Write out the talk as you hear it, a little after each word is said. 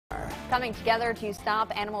Coming together to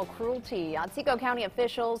stop animal cruelty. Otsego County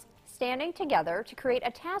officials standing together to create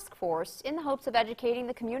a task force in the hopes of educating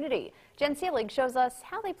the community. Jen Seelig shows us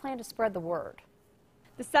how they plan to spread the word.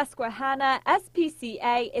 The Susquehanna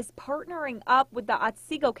SPCA is partnering up with the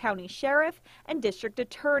Otsego County Sheriff and District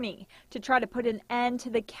Attorney to try to put an end to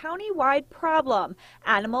the county-wide problem,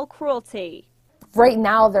 animal cruelty. Right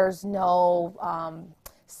now, there's no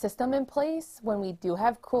system in place when we do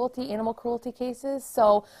have animal cruelty cases.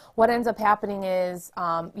 So what ends up happening is,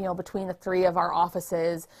 between the three of our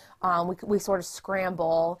offices, we sort of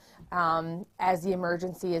scramble as the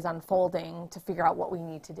emergency is unfolding to figure out what we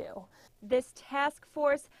need to do. This task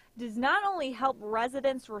force does not only help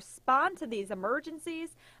residents respond to these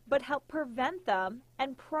emergencies, but help prevent them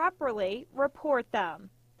and properly report them.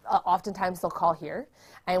 Oftentimes they'll call here,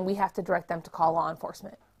 and we have to direct them to call law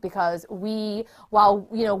enforcement. Because while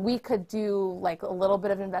we could do like a little bit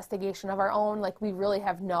of investigation of our own, we really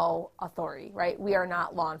have no authority, right? We are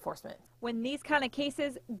not law enforcement. When these kind of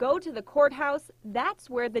cases go to the courthouse, that's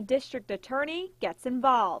where the district attorney gets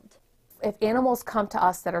involved. If animals come to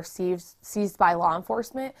us that are seized by law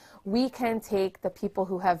enforcement, we can take the people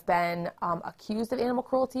who have been accused of animal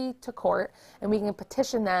cruelty to court, and we can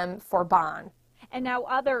petition them for bond. And now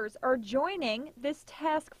others are joining this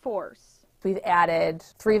task force. We've added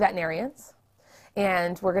 3 veterinarians,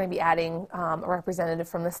 and we're going to be adding a representative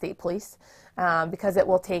from the state police because it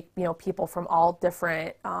will take people from all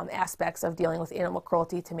different aspects of dealing with animal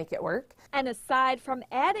cruelty to make it work. And aside from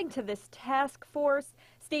adding to this task force,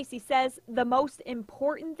 Stacy says the most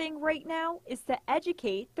important thing right now is to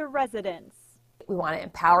educate the residents. We want to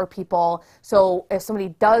empower people, so if somebody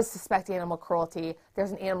does suspect animal cruelty,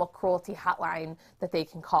 there's an animal cruelty hotline that they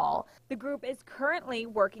can call. The group is currently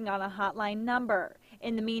working on a hotline number.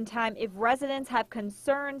 In the meantime, if residents have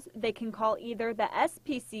concerns, they can call either the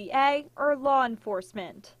SPCA or law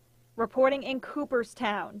enforcement. Reporting in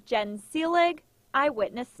Cooperstown, Jen Seelig,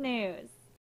 Eyewitness News.